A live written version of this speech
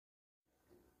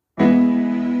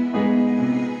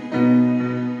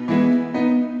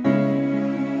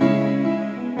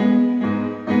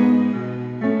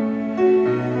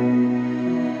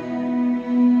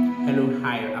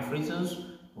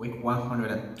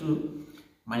102.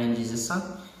 My name is Jesus,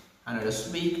 and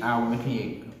this week I will be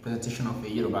making a presentation of a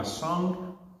Yoruba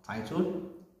song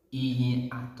titled Iyin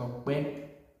Atokpe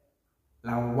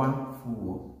Lawa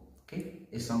Fuwo. Okay,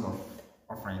 a song of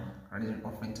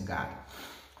offering to God.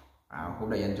 I hope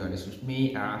that you enjoy this with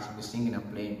me as I will be singing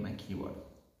and playing my keyboard.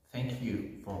 Thank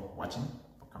you for watching,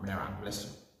 for coming around. Bless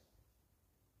you.